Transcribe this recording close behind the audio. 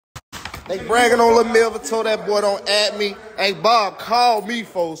They bragging on Lil Melvin, told that boy don't add me. Hey, Bob, call me,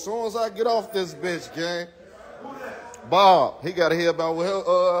 folks. As soon as I get off this bitch, gang. Bob, he got to hear about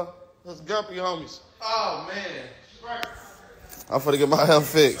his Gumpy homies. Oh, man. I'm finna get my hair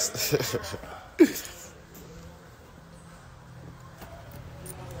fixed.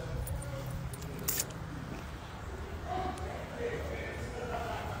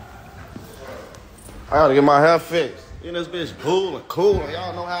 I gotta get my hair fixed. You know this bitch cool and cool.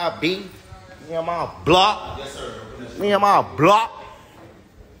 Y'all know how I be. Me and my block. Yes, sir. Me and my block.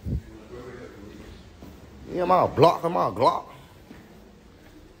 Me and my block and my Glock.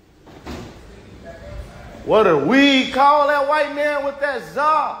 What a weed call that white man with that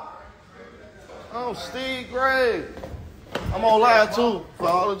czar. I'm Steve Gray. I'm on live too for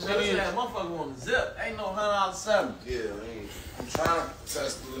all the G's. That motherfucker want to zip. Ain't no $100.70. Yeah, I'm trying to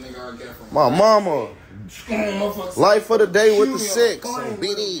test the nigga I get from my mama. Life for the day with the six.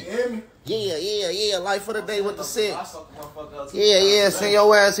 BD. Yeah. Life for the day with the six. Yeah. Send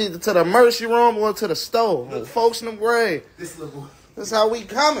your ass either to the emergency room or to the store. Folks in them grave. This how we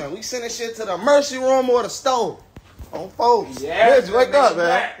coming. We sending shit to the emergency room or the store. On folks. Yeah, Bitch, wake up,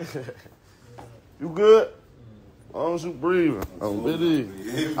 man. You good? As long as you breathing.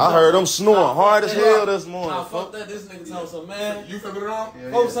 I heard them snoring hard as hell this morning. Nah, fuck that. This nigga told some man. You flipping it on?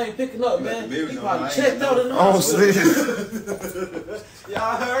 Folks ain't picking up, man. He probably checked out in the hospital.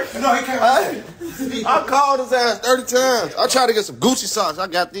 Y'all heard? No, he can't. I called his ass 30 times. I tried to get some Gucci socks. I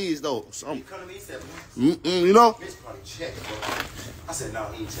got these, though. You know? I said, no,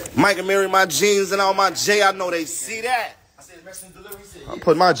 he ain't checked. Mike and Mary, my jeans and all my J, I know they see that. I said, Mexican delivery. I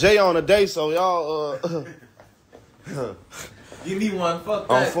put my J on today, so y'all, Give me one, fuck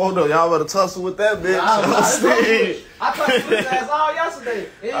that. on photo, y'all better tussle with that bitch. I touched his ass all yesterday.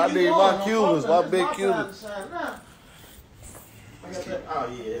 I need my Cubans, my big Cubans. Oh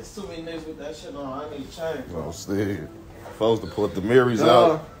yeah, it's too many niggas with that shit on. I need to change. Oh, Steve. Supposed to put the mirrors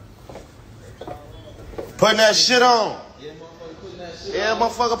out. Putting that shit on. Yeah,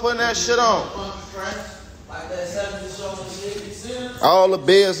 motherfucker putting that shit on. Like that 70s show and shit, you see him? All the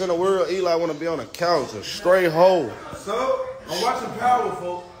beds in the world, Eli want to be on the couch, a straight hole. So, I'm watching Power,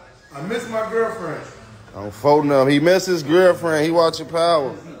 folks. I miss my girlfriend. I'm folding up. He missed his girlfriend. He watching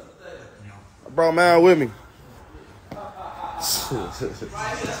Power. I brought mine with me.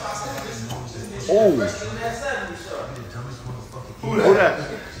 Oh. Who that?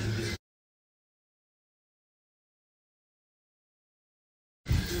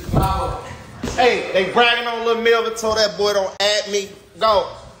 Hey, they bragging on Lil Melvin, told that boy don't add me. Go.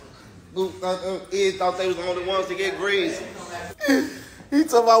 He thought they was the only ones to get greasy. He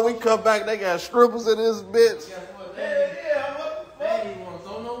talking about we come back, they got strippers in this bitch.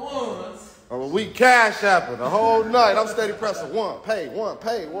 We cash shopping the whole night. I'm steady pressing one pay. Oh,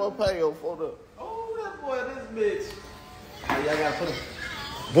 for the. Oh, that boy, this bitch. Oh, y'all gotta put him.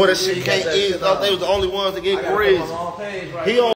 Boy, that shit can't eat. Thought they was the only ones to get greasy. He on.